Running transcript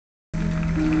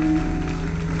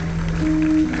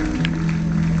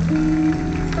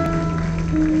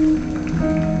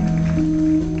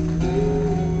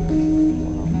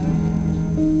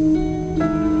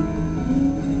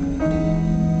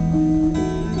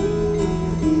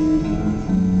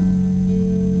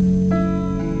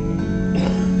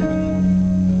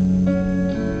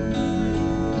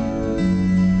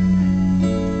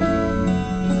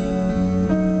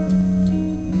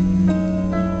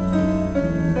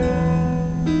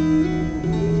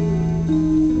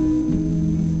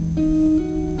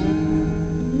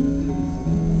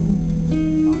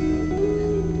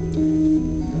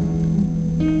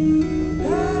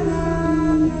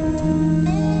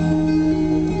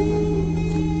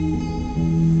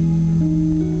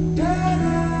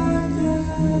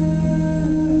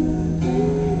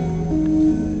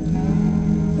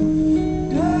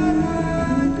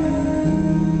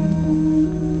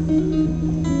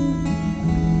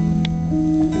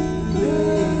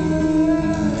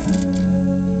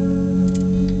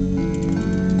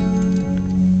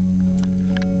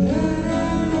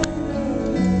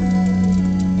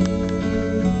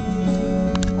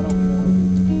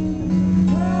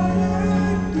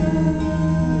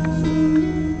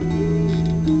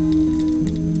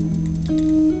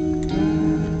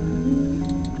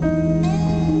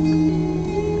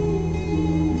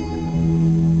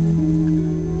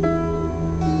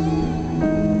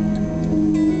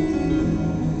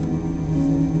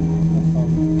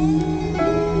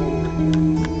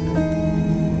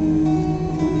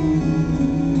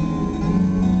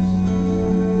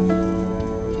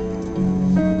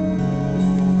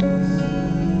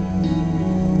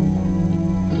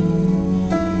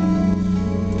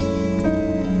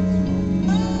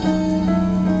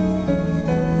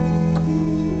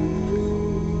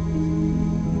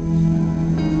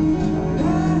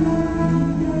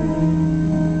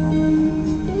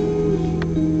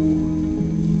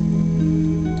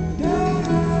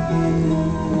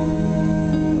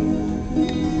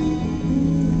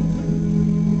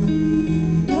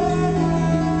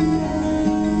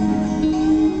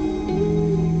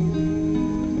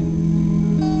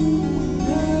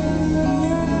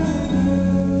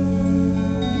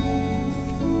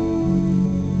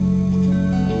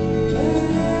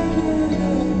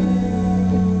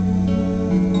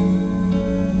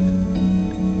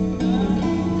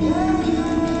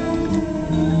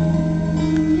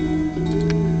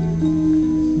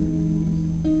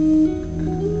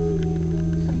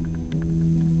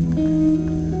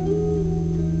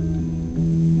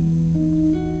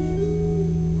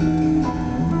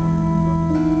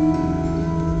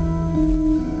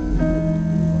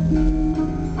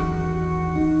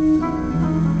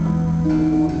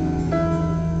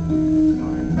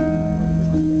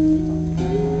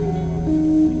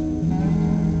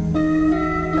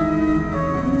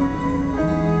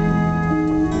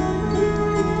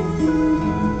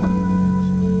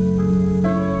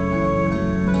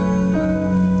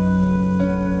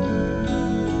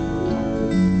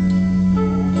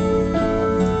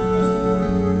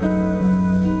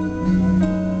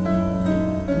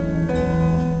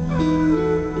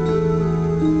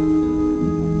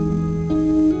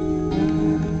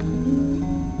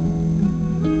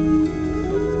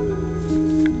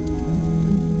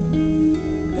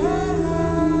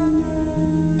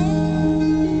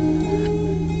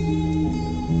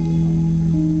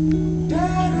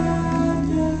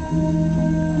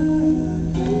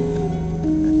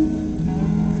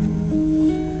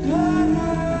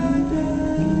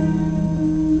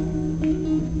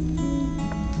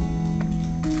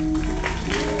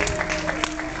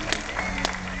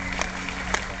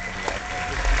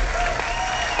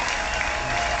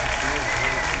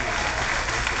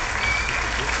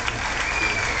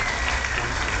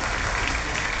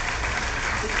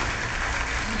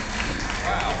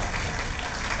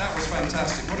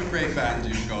fantastic. What a great band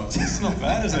you've got. It's not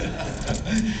bad, is it?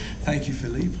 Thank you,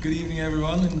 Philippe. Good evening,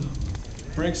 everyone in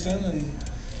Brixton and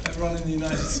everyone in the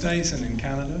United States and in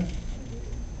Canada.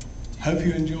 Hope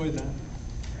you enjoyed that.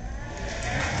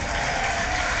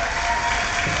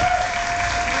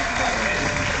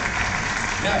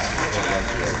 Yes,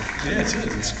 yeah, it is.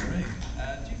 It's great.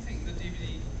 do you think the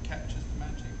DVD captures the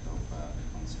magic of the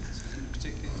concerts, and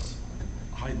particularly?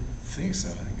 I think so.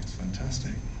 I think it's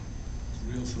fantastic. There's a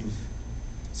real sort of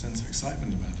sense of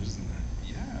excitement about it, isn't there?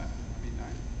 Yeah, I mean,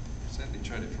 I certainly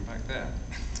enjoyed it from back there.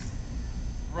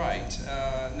 Right,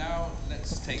 now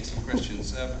let's take some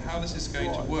questions. How this is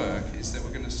going to work is that we're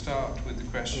going to start with the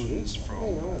questions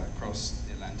from across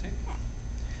the Atlantic,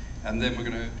 and then we're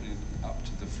going to open it up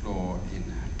to the floor in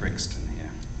Brixton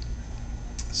here.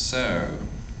 So,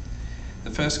 the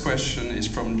first question is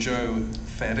from Joe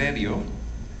Ferrerio,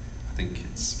 I think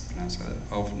it's pronounced like that,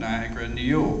 of Niagara, New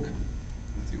York.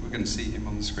 I think we're going to see him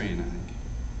on the screen, I think.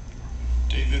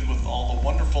 David, with all the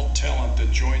wonderful talent that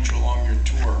joined you along your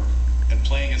tour and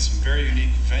playing at some very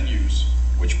unique venues,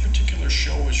 which particular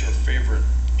show was your favorite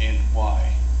and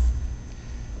why?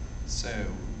 So,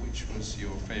 which was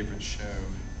your favorite show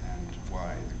and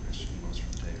why? The question was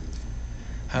from David.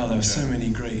 How there were so many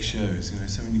great shows, you know,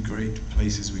 so many great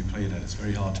places we played at. It's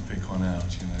very hard to pick one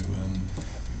out, you know. We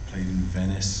played in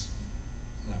Venice,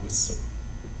 that was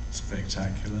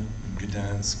spectacular, in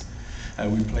Gdansk.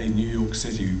 We played New York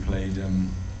City, we played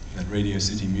at Radio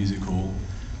City Music Hall,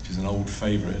 which is an old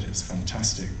favourite. It's a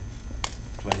fantastic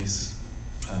place.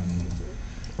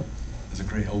 There's a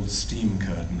great old steam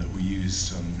curtain that we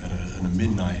used at a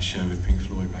midnight show with Pink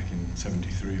Floyd back in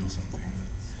 '73 or something that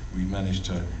we managed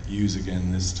to use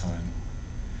again this time.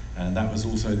 And that was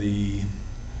also the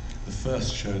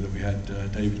first show that we had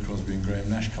David Crosby and Graham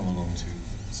Nash come along to.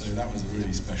 So that was a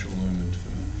really special moment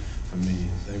for me.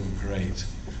 They were great.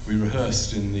 We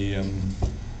rehearsed in the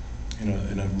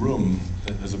in a room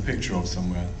that there's a picture of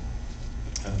somewhere,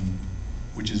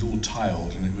 which is all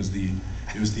tiled, and it was the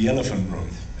elephant room.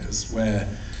 It was where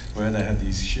they had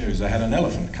these shows. They had an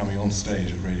elephant coming on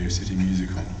stage at Radio City Music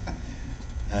Hall,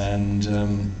 and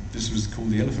this was called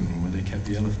the elephant room, where they kept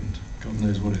the elephant. God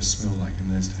knows what it smelled like in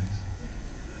those days.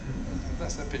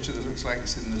 That's that picture that looks like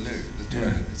it's in the loo, the Yeah,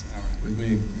 toilet. Right. with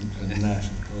me and Nash,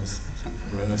 of course,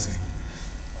 rehearsing.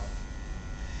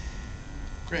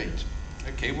 Great.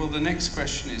 Okay, well the next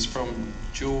question is from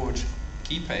George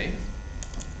Gipe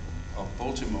of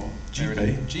Baltimore.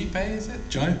 Gipe? Gipe, is it?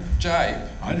 Jipe? Jipe.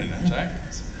 I don't know. Jipe.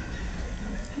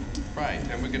 Right,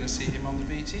 and we're going to see him on the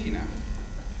BT now.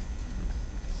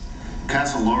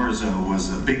 Castle Lorizo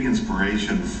was a big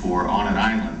inspiration for On an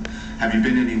Island. Have you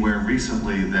been anywhere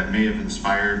recently that may have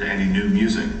inspired any new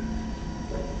music?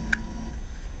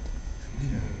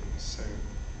 So,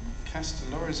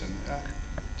 Castellorizon,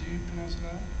 do you pronounce it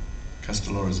like that?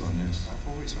 Castellorizon, yes. I've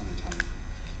always wanted to.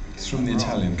 It's from the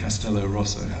Italian, Castello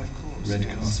Rosso, Of course, Red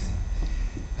yes. Castle,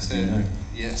 as So, you know.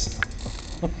 yes.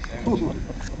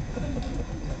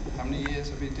 How many years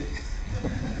have you done?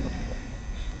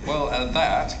 Well,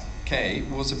 that, Kay,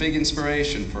 was a big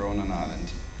inspiration for On an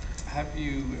Island. Have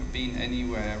you been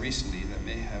anywhere recently that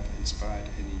may have inspired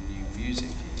any new music,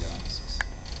 he asks?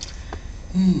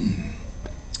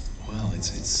 Well,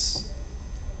 it's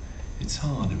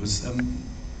hard. It was.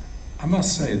 I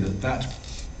must say that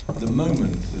the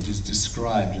moment that is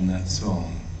described in that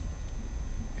song,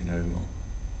 you know,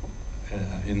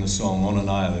 in the song On an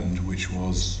Island, which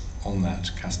was on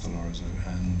that Castellorizzo,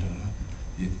 and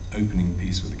the opening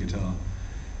piece with the guitar.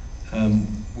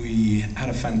 We had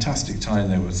a fantastic time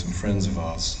there with some friends of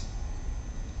ours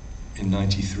in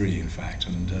 '93, in fact,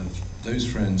 and those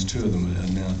friends, two of them are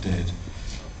now dead,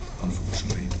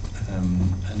 unfortunately,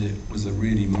 and it was a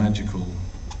really magical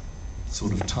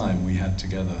sort of time we had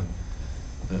together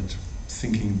that,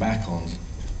 thinking back on,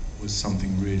 was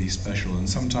something really special. And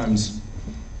sometimes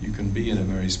you can be in a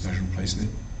very special place and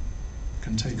it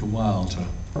can take a while to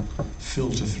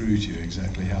filter through to you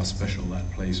exactly how special that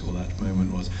place or that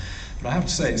moment was. But I have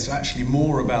to say, it's actually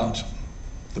more about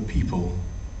the people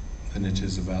than it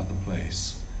is about the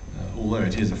place, although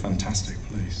it is a fantastic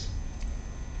place.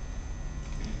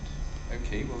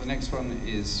 Okay, well the next one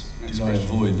is... Did I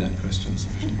avoid that question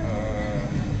sufficiently?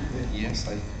 Yes,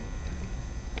 I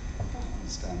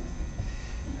understand.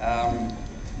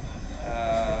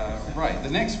 Right, the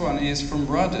next one is from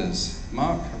Rudders,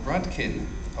 Mark Rudkin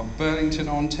of Burlington,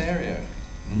 Ontario.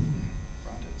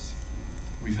 Rudders.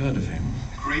 We've heard of him.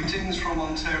 Greetings from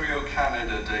Ontario,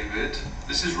 Canada, David.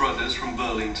 This is Rudders from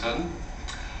Burlington.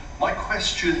 My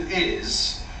question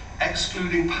is,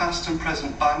 excluding past and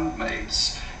present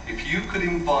bandmates, If you could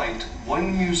invite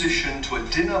one musician to a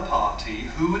dinner party,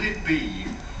 who would it be,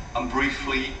 and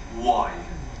briefly, why?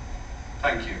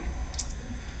 Thank you.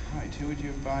 Right, who would you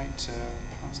invite,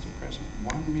 past or present?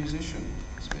 One musician.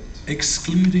 It's a bit...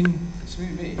 Excluding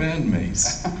me.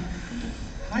 bandmates.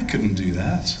 I couldn't do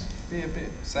that. Be a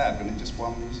bit sad when it's just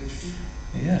one musician.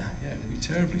 Yeah, it'd be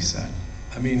terribly sad.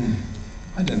 I mean,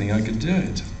 I don't think I could do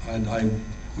it. I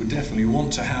would definitely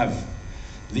want to have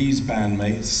these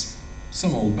bandmates,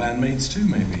 some old bandmates too,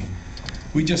 maybe.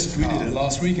 We did it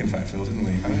last week, in fact, Phil, didn't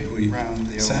we? We round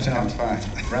the sat old out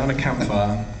campfire. round a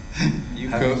campfire. You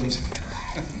cooked.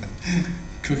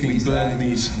 Cooking burnt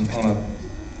meat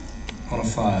on a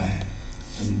fire,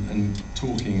 and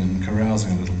talking and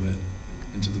carousing a little bit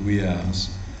into the wee hours.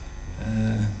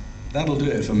 That'll do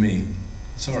it for me.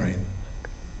 Sorry.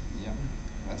 Yeah,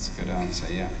 that's a good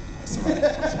answer, yeah. That's all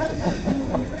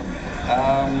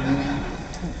right.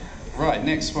 Right,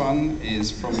 next one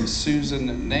is from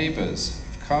Susan Neighbors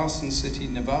of Carson City,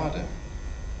 Nevada.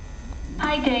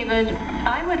 Hi, David.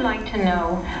 I would like to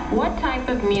know, what type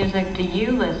of music do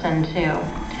you listen to?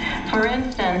 For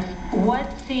instance,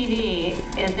 what CD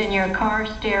is in your car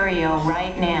stereo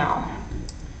right now?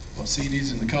 What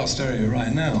CD's in the car stereo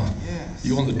right now? Yes.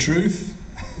 You want the truth?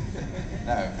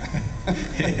 No.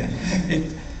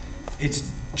 It's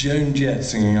Joan Jett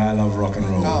singing "I Love Rock and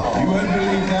Roll." Oh. You won't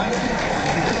believe that.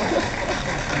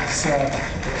 It's,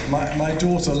 my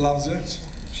daughter loves it.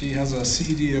 She has a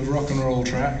CD of rock and roll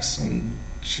tracks, and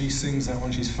she sings that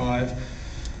when she's 5.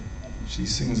 She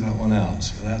sings that one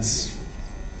out. That's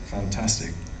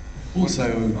fantastic.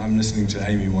 Also, I'm listening to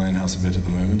Amy Winehouse a bit at the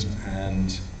moment,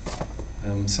 and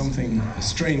a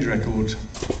strange record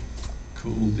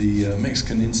called the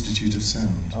Mexican Institute of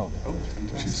Sound. Oh,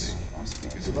 fantastic. Must be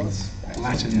good.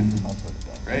 Latin,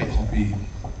 Great. poppy.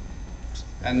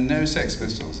 And no Sex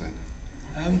Pistols then?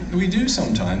 We do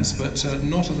sometimes, but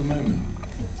not at the moment.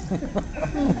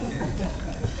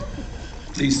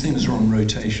 These things are on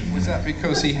rotation. Was that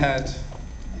because he had,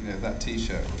 that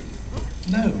T-shirt?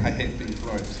 No. I hate Pink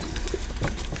Floyd.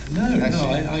 No,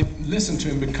 I listened to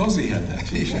him because he had that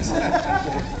T-shirt.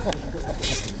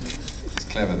 It's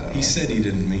clever though. He said he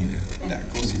didn't mean it. No,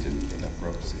 of course he didn't.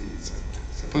 Obviously, it's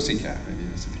a pussycat, maybe.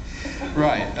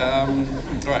 Right,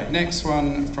 right. Next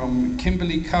one from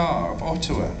Kimberly Carr of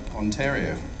Ottawa,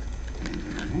 Ontario.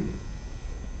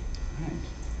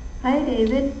 Hi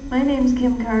David, my name's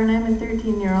Kim Carr and I'm a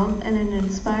 13-year-old and an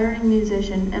inspiring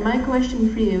musician, and my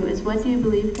question for you is, what do you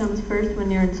believe comes first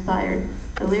when you're inspired,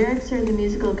 the lyrics or the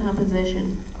musical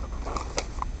composition?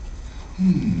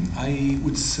 I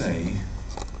would say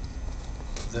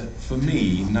that for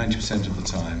me, 90% of the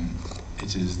time,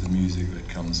 it is the music that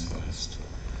comes first.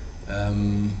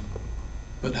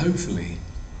 But hopefully,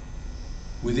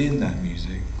 within that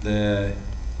music, there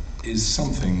is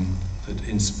something that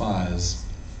inspires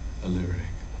a lyric,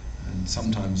 and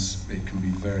sometimes it can be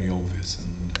very obvious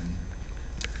and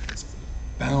it's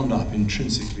bound up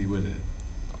intrinsically with it.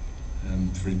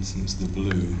 For instance, The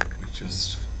Blue, which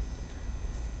just,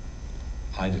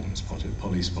 I didn't spot it,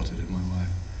 Polly spotted it, my wife.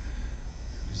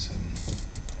 It was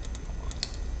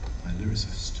my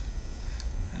lyricist.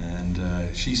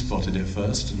 And she spotted it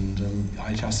first, and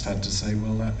I just had to say,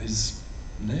 well, that is,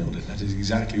 nailed it. That is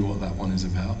exactly what that one is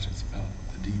about. It's about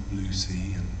the deep blue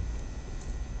sea and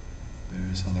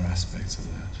various other aspects of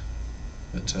that.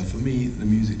 But for me, the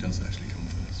music does actually come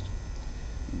first.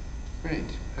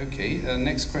 Great. Okay.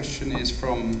 Next question is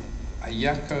from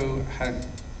Ayako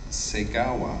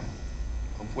Hasegawa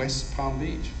of West Palm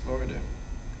Beach, Florida.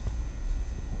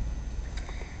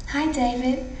 Hi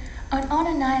David. On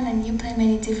an island you play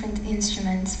many different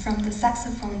instruments, from the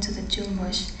saxophone to the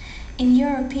Gilmour. In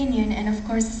your opinion, and of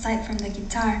course aside from the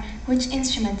guitar, which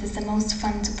instrument is the most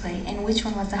fun to play and which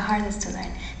one was the hardest to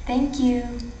learn? Thank you.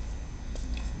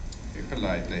 Very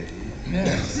polite lady.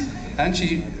 Yes. And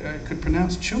she could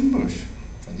pronounce Chumbush.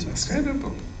 Fantastic.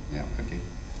 Incredible. Yeah, okay.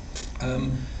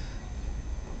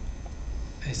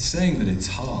 It's saying that it's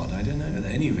hard. I don't know that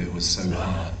any of it was so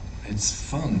hard. It's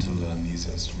fun to learn these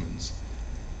instruments.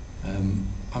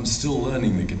 I'm still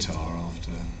learning the guitar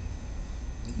after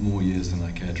more years than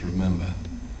I care to remember.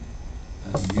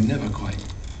 You never quite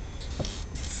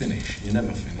finish. You're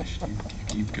never finished.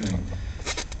 You keep going.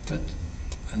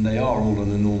 And they are all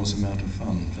an enormous amount of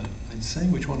fun. But it's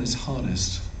saying which one is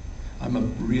hardest. I'm a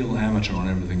real amateur on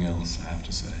everything else, I have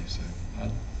to say. So I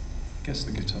guess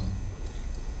the guitar.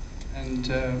 And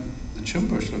the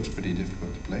Chumbush looks pretty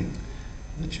difficult to play.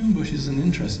 The Chumbush is an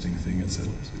interesting thing. It's a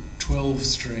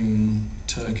 12-string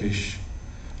Turkish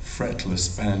fretless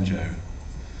banjo.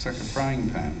 It's like a frying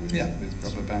pan with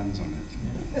rubber bands on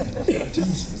it. It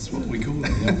is. That's what we call it,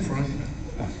 the old frying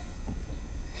pan.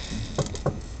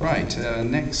 Right,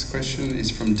 next question is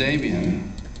from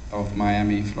Damien of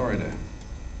Miami, Florida.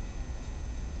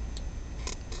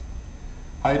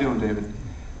 How you doing, David?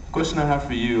 The question I have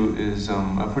for you is,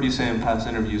 I've heard you say in past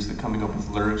interviews that coming up with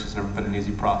lyrics has never been an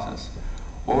easy process.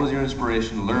 What was your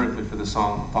inspiration lyrically for the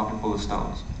song Pocket Full of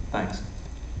Stones? Thanks.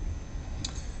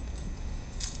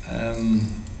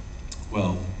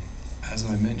 Well, as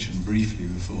I mentioned briefly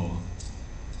before,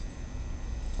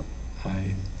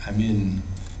 I am in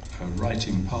a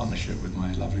writing partnership with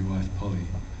my lovely wife Polly,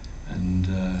 and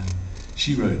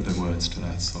she wrote the words to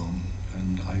that song,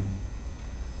 and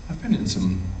I've been in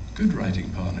some good writing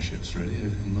partnerships really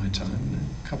in my time,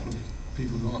 a couple of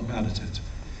people who aren't bad at it.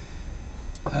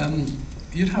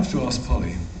 You'd have to ask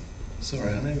Polly.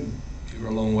 Sorry, I know you were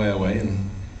a long way away, and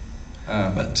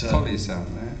but Polly's out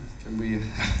there. Can we?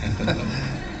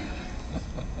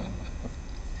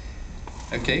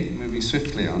 Okay, moving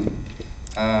swiftly on.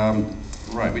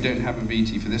 Right, we don't have a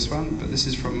VT for this one, but this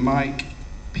is from Mike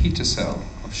Petersell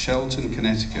of Shelton,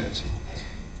 Connecticut.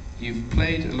 You've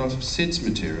played a lot of Sid's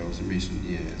materials in recent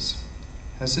years.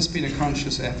 Has this been a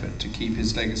conscious effort to keep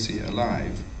his legacy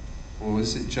alive, or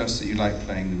is it just that you like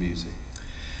playing the music?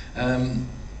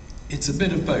 It's a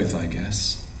bit of both, I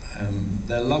guess.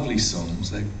 They're lovely songs,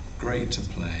 they're great to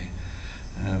play,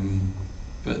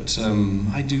 but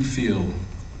I do feel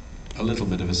a little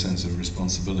bit of a sense of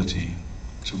responsibility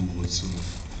towards sort of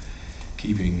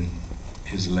keeping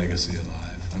his legacy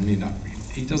alive. I mean,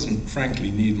 he doesn't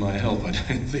frankly need my help, I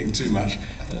don't think, too much.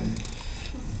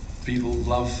 People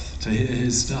love to hear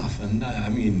his stuff, and I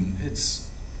mean, it's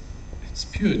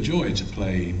pure joy to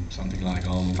play something like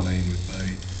Almond Lane with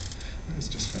Bowie. It's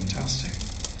just fantastic.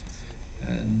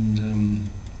 And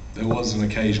there was an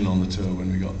occasion on the tour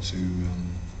when we got to,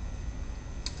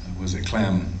 was it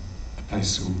Clam, a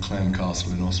place called Clam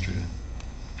Castle in Austria,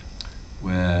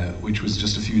 which was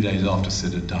just a few days after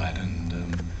Sid had died, and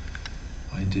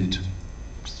I did,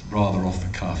 rather off the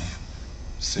cuff,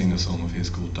 sing a song of his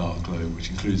called Dark Globe, which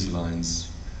includes the lines,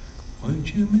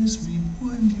 "Won't you miss me,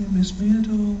 won't you miss me at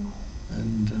all?"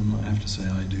 And I have to say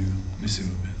I do miss him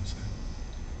a bit. So.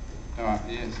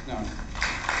 Yes, no.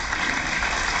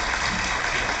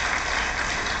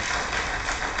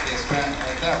 Yes,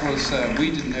 that was, we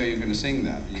didn't know you were going to sing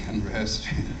that, you hadn't rehearsed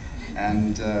it.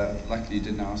 And luckily you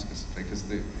didn't ask us, because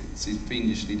it's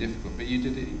fiendishly difficult, but you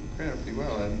did it incredibly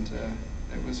well, and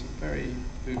it was a very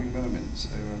moving moment, so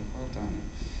well done.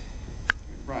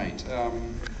 Right,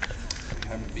 we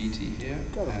have a BT here,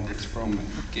 and it's from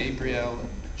Gabrielle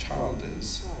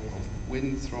Childers of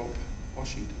Winthrop,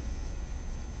 Washington.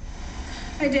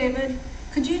 Hi, David.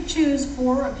 Could you choose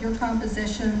 4 of your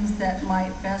compositions that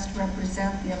might best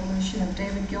represent the evolution of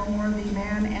David Gilmour, the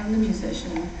man and the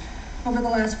musician, over the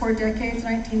last 4 decades,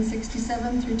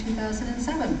 1967 through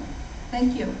 2007?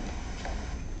 Thank you.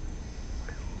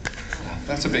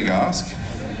 That's a big ask.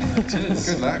 It is.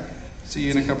 Good luck. See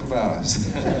you in a couple of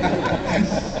hours.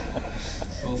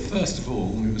 Well, first of all,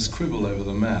 we must quibble over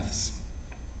the maths.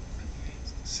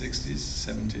 60s,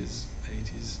 70s,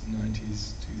 80s,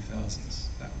 90s, 2000s.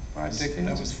 5 decades?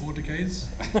 That was 4 decades?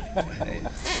 Hey,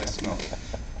 let's not.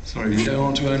 Sorry, you don't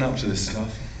want to own up to this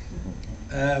stuff.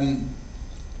 You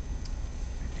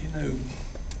know,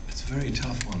 it's a very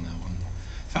tough one, that one.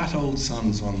 Fat Old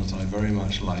Son's one that I very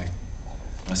much like.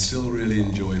 I still really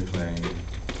enjoy playing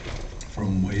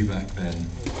from way back then,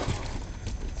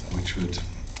 which would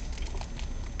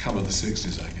cover the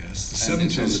 60s, I guess. The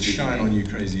 70s, Shine On You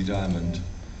Crazy Diamond,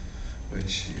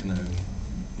 which, you know,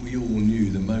 we all knew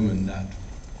the moment that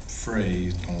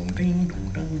phrase dong, ding,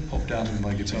 dong, dong, popped out of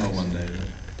my guitar one day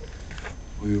that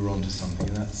we were onto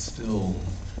something. That's still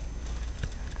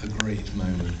a great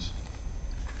moment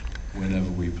whenever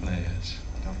we play it.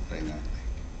 I love playing that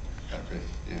riff.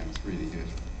 Yeah, it's really good.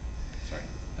 Sorry.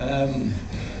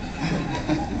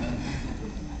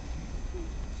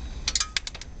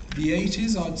 The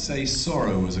 80s, I'd say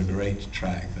Sorrow was a great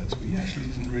track that we actually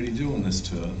didn't really do on this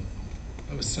tour.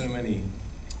 There were so many,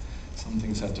 some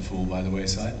things had to fall by the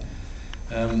wayside.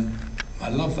 I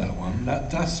love that one.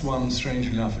 That's one,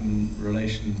 strangely enough, in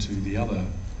relation to the other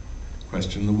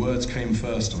question, the words came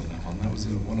first on that one. That was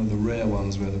one of the rare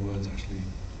ones where the words actually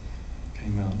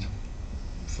came out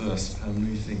first. Let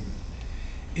me think.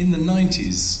 In the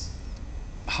 90s,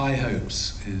 High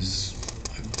Hopes is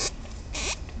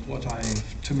what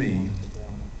to me,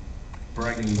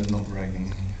 bragging but not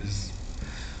bragging, is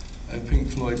a Pink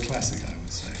Floyd classic, I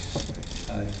would say.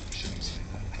 I shouldn't say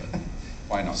that, but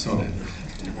why not? Solid.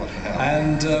 What the hell?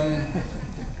 And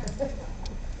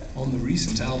on the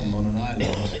recent album, On an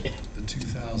Island, the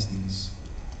 2000s,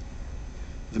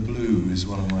 The Blue is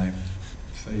one of my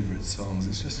favourite songs.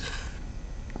 It's just,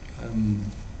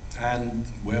 and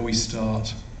where we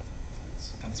start.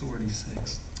 That's already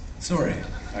 6. Sorry.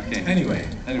 Okay. Anyway,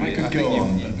 I could go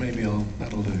on, but maybe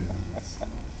that'll do.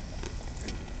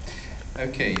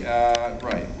 Okay,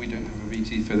 right, we don't have a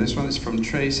VT for this one. It's from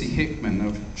Tracy Hickman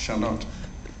of Charlotte,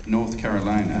 North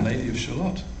Carolina. The Lady of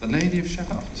Charlotte. The Lady of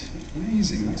Charlotte.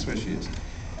 Amazing, that's where she is.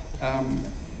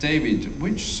 David,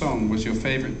 which song was your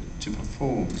favourite to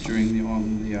perform during the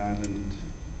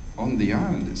On the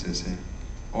Island, it says here,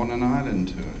 On an Island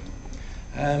tour?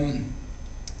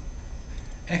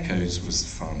 Echoes was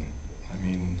fun. I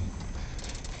mean,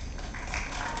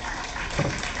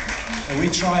 and we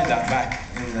tried that back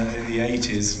in the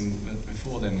 80s, but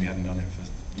before then we hadn't done it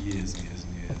for years and years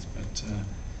and years. But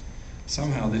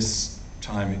somehow this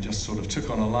time it just sort of took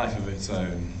on a life of its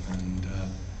own, and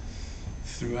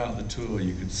throughout the tour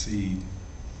you could see,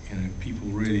 people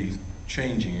really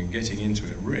changing and getting into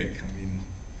it. Rick, I mean,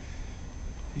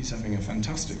 he's having a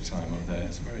fantastic time up there.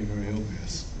 It's very, very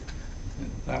obvious.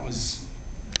 That was,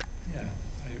 yeah,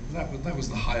 that was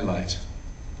the highlight.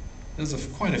 There's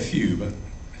quite a few, but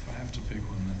if I have to pick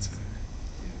one, that's it.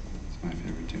 Yeah, it's my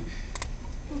favourite too.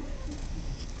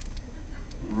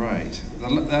 Right,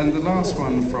 and the last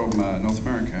one from North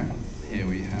America, here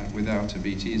we have, without a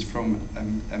BT, is from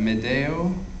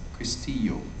Amedeo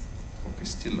Castillo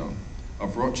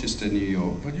of Rochester, New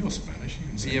York. But you're Spanish, you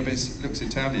can say. Yeah, but it looks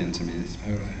Italian to me.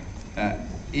 Oh, right.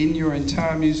 In your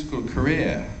entire musical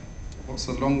career, what's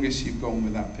the longest you've gone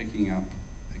without picking up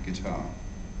a guitar?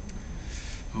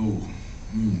 Oh,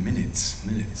 minutes,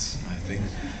 I think.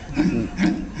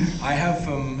 I have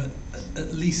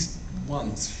at least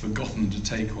once forgotten to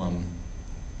take one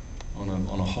on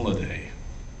a holiday,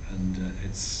 and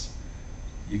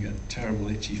you get terrible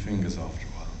itchy fingers after a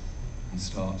while, and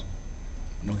start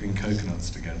knocking coconuts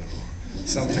together or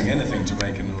something, anything to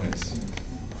make a noise.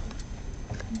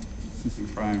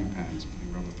 Frying pans,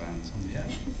 rubber bands. Yeah,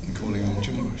 and calling them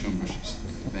Jumbushes.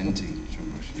 Venting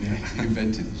Jumbush. Yeah, you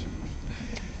invented the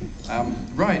Jumbush.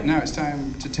 Right, now it's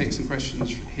time to take some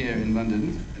questions here in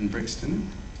London, in Brixton.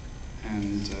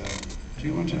 And do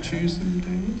you want to choose them,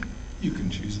 David? You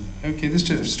can choose them. Okay,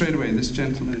 straight away, this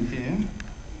gentleman here.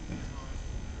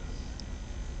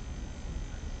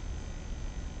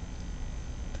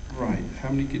 Right, how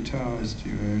many guitars do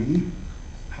you own?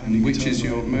 And which is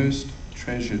your most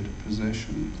treasured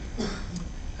possession?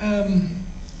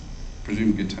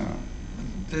 Presume guitar.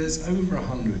 There's over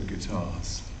 100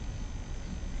 guitars,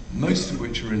 most of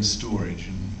which are in storage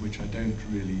and which I don't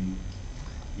really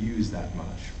use that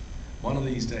much. One of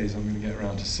these days I'm going to get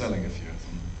around to selling a few of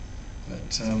them,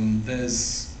 but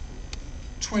there's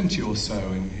 20 or so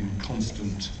in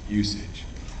constant usage.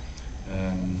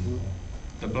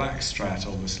 The Black Strat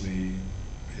obviously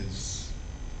is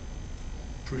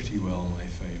pretty well my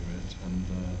favourite, and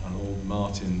an old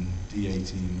Martin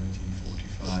D18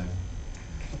 1945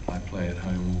 I play at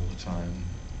home all the time.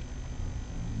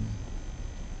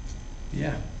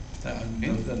 Yeah,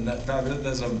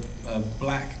 there's a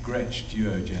black Gretsch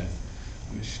Duo Jet,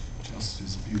 which just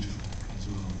is beautiful as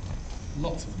well.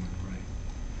 Lots of them are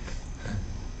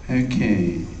great.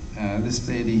 Okay, this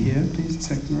lady here, please, the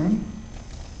second row.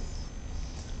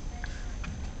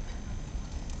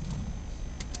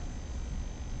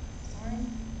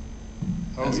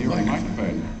 Oh, you're on the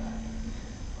microphone.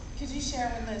 Could you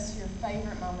share with us your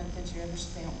favorite moment that you ever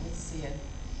spent with Sid?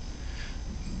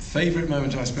 Favorite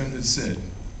moment I spent with Sid?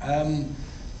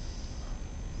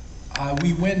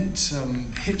 We went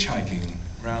hitchhiking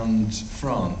around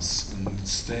France and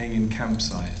staying in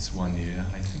campsites one year.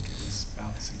 I think it was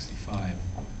about 65,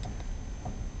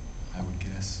 I would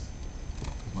guess.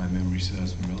 My memory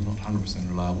serves me well, not 100%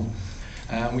 reliable.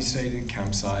 We stayed in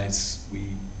campsites.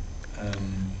 We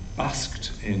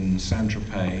busked in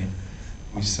Saint-Tropez.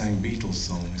 We sang Beatles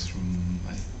songs from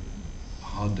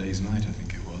Hard Day's Night, I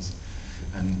think it was,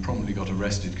 and promptly got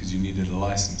arrested because you needed a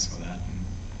license for that,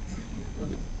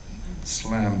 and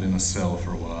slammed in a cell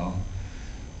for a while.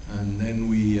 And then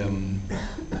we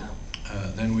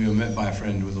were met by a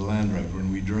friend with a Land Rover,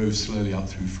 and we drove slowly up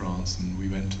through France, and we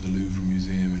went to the Louvre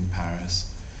Museum in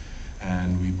Paris,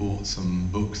 and we bought some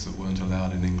books that weren't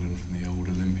allowed in England from the old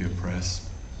Olympia Press.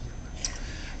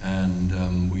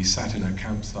 And we sat in a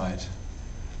campsite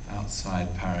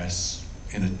outside Paris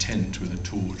in a tent with a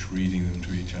torch, reading them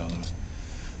to each other,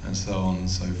 and so on and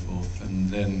so forth, and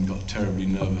then got terribly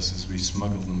nervous as we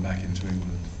smuggled them back into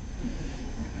England.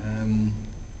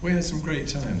 We had some great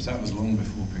times. That was long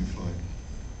before Pink Floyd.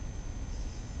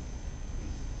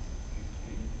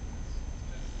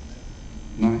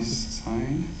 Nice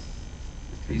sign.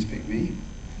 Please pick me.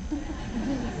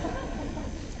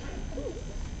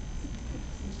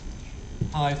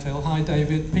 Hi Phil, hi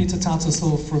David. Peter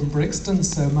Tattersall from Brixton,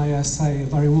 so may I say a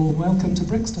very warm welcome to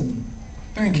Brixton.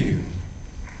 Thank you.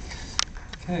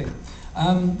 Okay.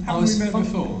 Have we met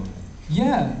before?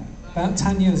 Yeah, about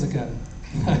 10 years ago.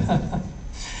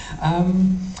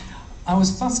 I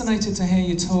was fascinated to hear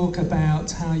you talk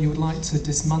about how you would like to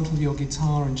dismantle your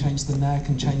guitar and change the neck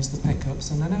and change the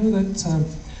pickups. And I know that,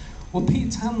 well,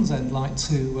 Pete Townsend liked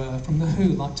to, from The Who,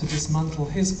 liked to dismantle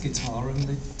his guitar and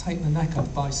they'd take the neck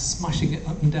off by smashing it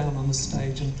up and down on the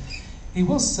stage. And he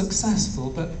was successful,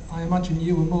 but I imagine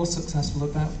you were more successful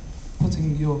about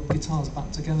putting your guitars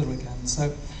back together again.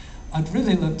 So I'd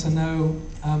really love to know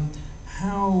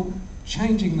how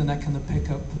changing the neck and the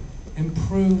pickup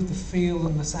improved the feel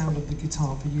and the sound of the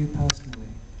guitar for you personally.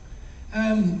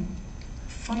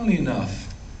 Funnily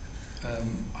enough,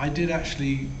 I did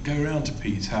actually go around to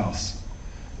Pete's house,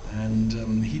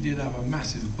 and he did have a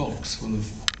massive box full of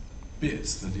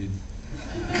bits that he'd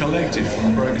collected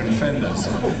from broken fenders.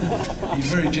 He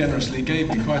very generously gave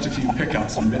me quite a few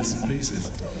pickups and bits and pieces.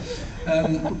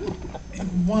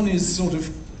 One is sort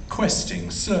of questing,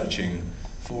 searching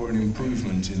for an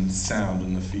improvement in sound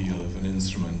and the feel of an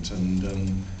instrument,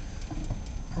 and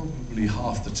probably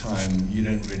half the time you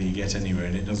don't really get anywhere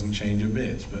and it doesn't change a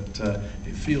bit, but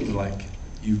it feels like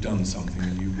you've done something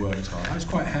and you've worked hard. I was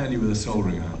quite handy with a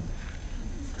soldering iron.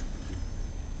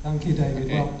 Thank you, David.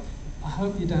 Okay. Well, I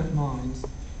hope you don't mind.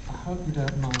 I hope you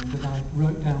don't mind that I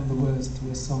wrote down the words to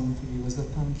a song for you as a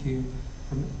thank you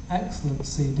for an excellent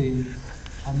CD,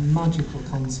 a magical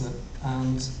concert,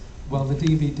 and well, the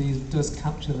DVD does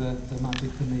capture the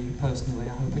magic for me personally.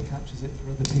 I hope it captures it for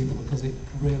other people because it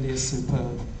really is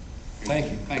superb.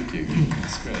 Thank you, thank you.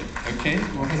 That's great. Okay,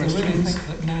 more Because questions? I really think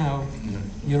that now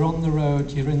you're on the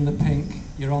road, you're in the pink,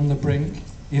 you're on the brink,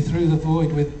 you're through the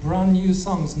void with brand new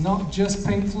songs, not just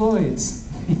Pink Floyd's.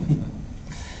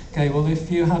 Okay, well, if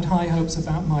you had high hopes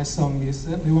about my song, you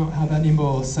certainly won't have any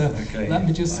more. So Okay. let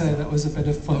me just say that was a bit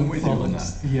of fun. I'm with you on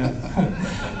frolics.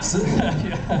 Yeah. So,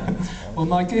 yeah. Well,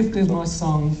 my gift is my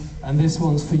song, and this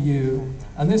one's for you,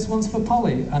 and this one's for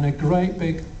Polly, and a great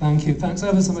big thank you. Thanks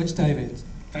ever so much, David.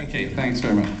 Thank you. Thanks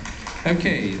very much.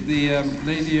 Okay, the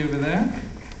lady over there.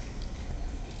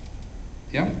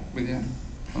 Yeah, with you.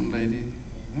 One lady.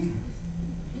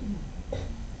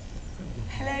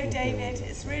 Hello, David.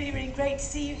 It's really, really great to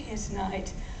see you here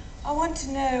tonight. I want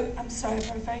to know, I'm sorry if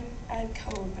I'm very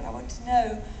cold, but I want to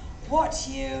know what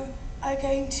you are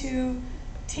going to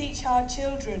teach our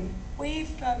children.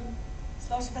 We've, there's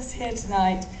a lot of us here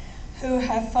tonight who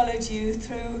have followed you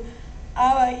through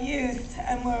our youth,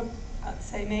 and we're about the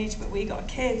same age, but we got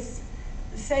kids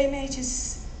the same age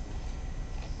as,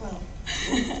 well,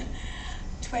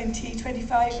 20,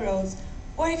 25-year-olds.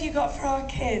 What have you got for our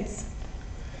kids?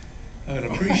 An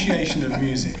appreciation of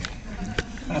music.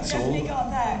 That's all. Definitely got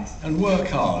that. And work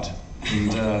hard,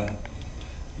 and yeah,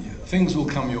 things will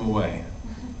come your way.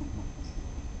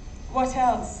 What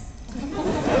else?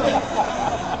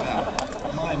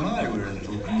 My, we're a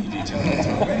little greedy tonight,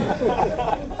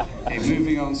 aren't we? Okay,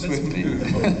 moving on swiftly.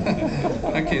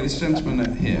 Okay, this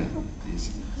gentleman here, please.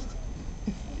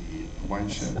 The white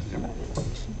shirt. Yep.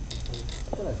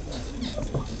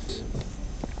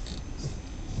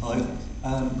 Hello.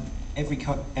 Every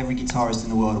guitarist in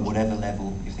the world, at whatever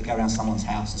level, if they go around someone's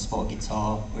house and spot a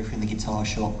guitar, or if you're in the guitar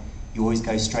shop, you always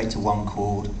go straight to one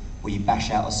chord, or you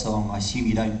bash out a song. I assume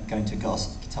you don't go into a guitar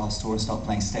store and start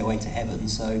playing Stairway to Heaven.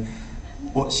 So,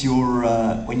 what's your,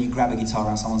 when you grab a guitar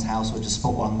around someone's house or just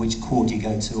spot one, which chord do you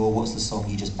go to, or what's the song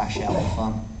you just bash out for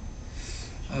fun?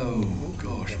 Oh,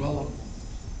 gosh, well,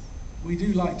 we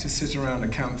do like to sit around a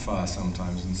campfire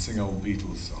sometimes and sing old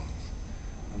Beatles songs.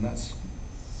 And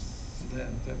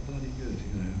they're bloody good,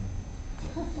 you know.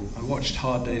 I watched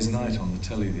Hard Day's Night on the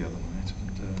telly the other night,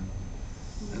 and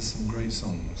there's some great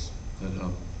songs that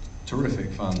are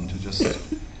terrific fun to just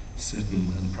sit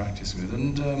and practice with.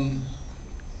 And,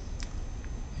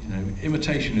 you know,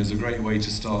 imitation is a great way to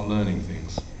start learning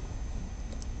things.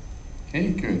 Okay,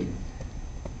 good.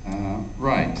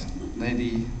 Right,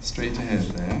 lady straight ahead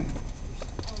there.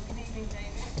 Oh, good evening,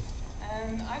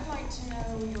 David. I'd like to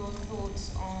know your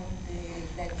thoughts on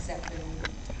the Led Zeppelin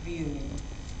reunion.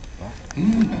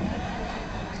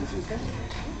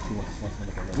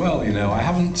 Well, you know, I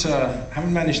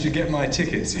haven't managed to get my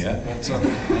tickets yet, but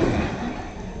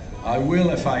I will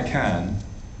if I can.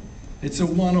 It's a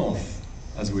one-off,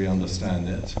 as we understand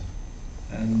it,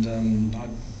 and I'd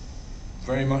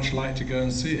very much like to go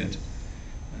and see it.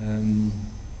 I'm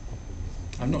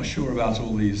not sure about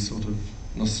all these sort of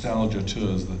nostalgia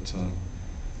tours that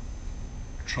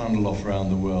trundle off around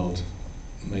the world,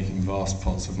 making vast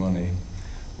pots of money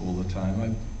all the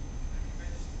time.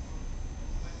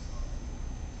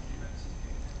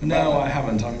 No, I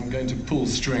haven't. I'm going to pull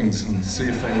strings and see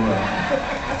if they work.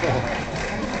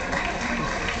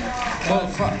 Well,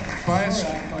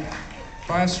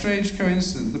 by a strange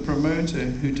coincidence, the promoter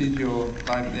who did your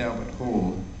Live at the Albert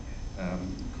Hall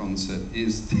concert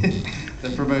is the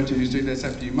promoter who's doing this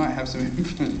after. You might have some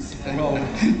influence. Well,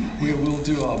 we'll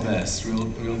do our best.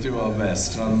 We'll do our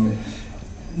best. No,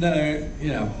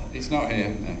 yeah. He's not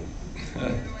here.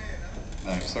 No.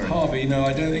 No, sorry. Harvey, no,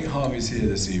 I don't think Harvey's here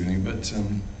this evening, but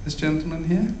this gentleman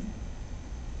here?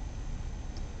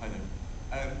 Hi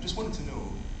there. Just wanted to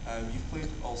know, you've played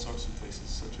all sorts of places,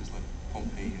 such as like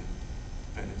Pompeii and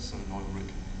Venice and Oil Rig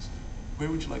and things. Where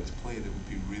would you like to play that would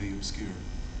be really obscure?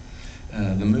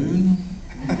 The moon.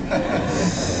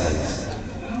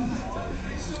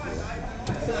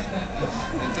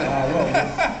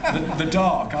 Well, the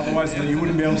dark, otherwise you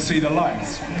wouldn't be able to see the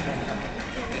lights.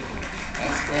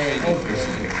 That's very good.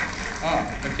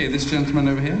 Okay, this gentleman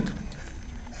over here.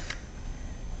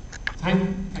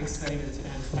 Thanks, David,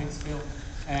 and thanks, Phil.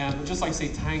 I'd just like to say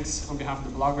thanks on behalf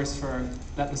of the bloggers for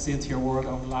letting us into your world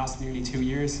over the last nearly 2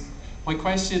 years. My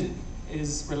question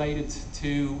is related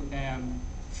to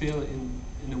Phil in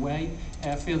a way.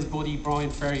 Phil's buddy Brian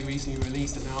Ferry recently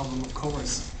released an album of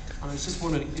covers. And I was just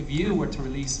wondering, if you were to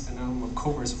release an album of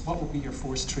covers, what would be your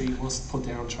first 3 most put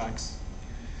down tracks?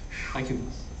 Thank you.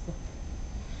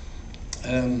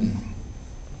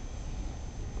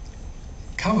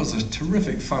 Covers are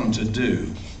terrific fun to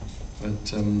do, but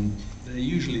they're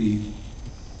usually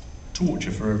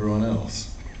torture for everyone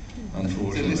else,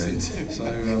 unfortunately. So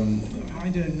I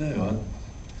don't know.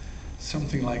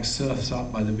 Something like Surf's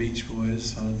Up by the Beach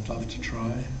Boys, I'd love to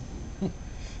try.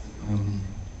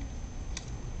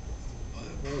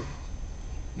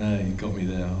 No, you got me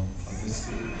there.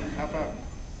 How about?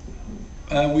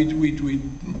 We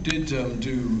did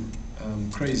do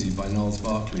Crazy by Niles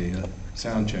Barkley at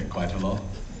Soundcheck quite a lot.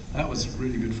 That was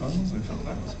really good fun, I felt.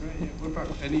 That was great. Yeah. What about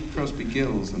any Crosby,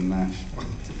 Gills and Nash?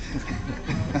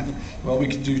 Well, we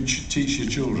could do Teach Your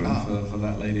Children for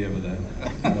that lady over there.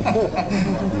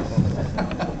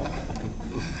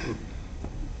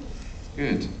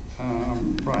 Good.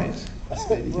 Right.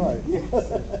 Right.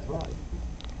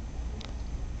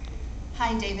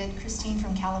 Hi, David. Christine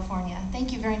from California.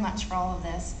 Thank you very much for all of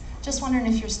this. Just wondering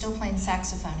if you're still playing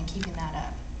saxophone and keeping that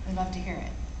up. We'd love to hear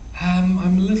it. I'm a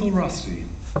little rusty,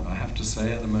 I have to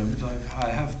say, at the moment. I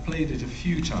have played it a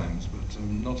few times, but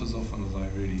not as often as I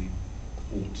really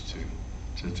ought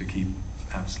to keep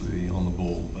absolutely on the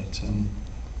ball. But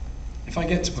if I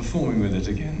get to performing with it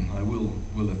again, I will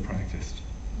have practiced.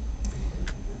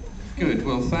 Good.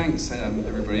 Well, thanks,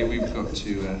 everybody. We've got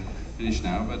to finish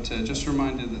now, but just a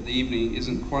reminder that the evening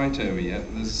isn't quite over yet.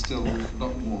 There's still a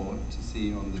lot more to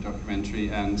see on the documentary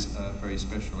and a very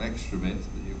special extra bit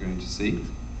that you're going to see.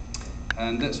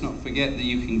 And let's not forget that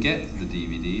you can get the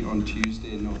DVD on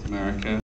Tuesday in North America.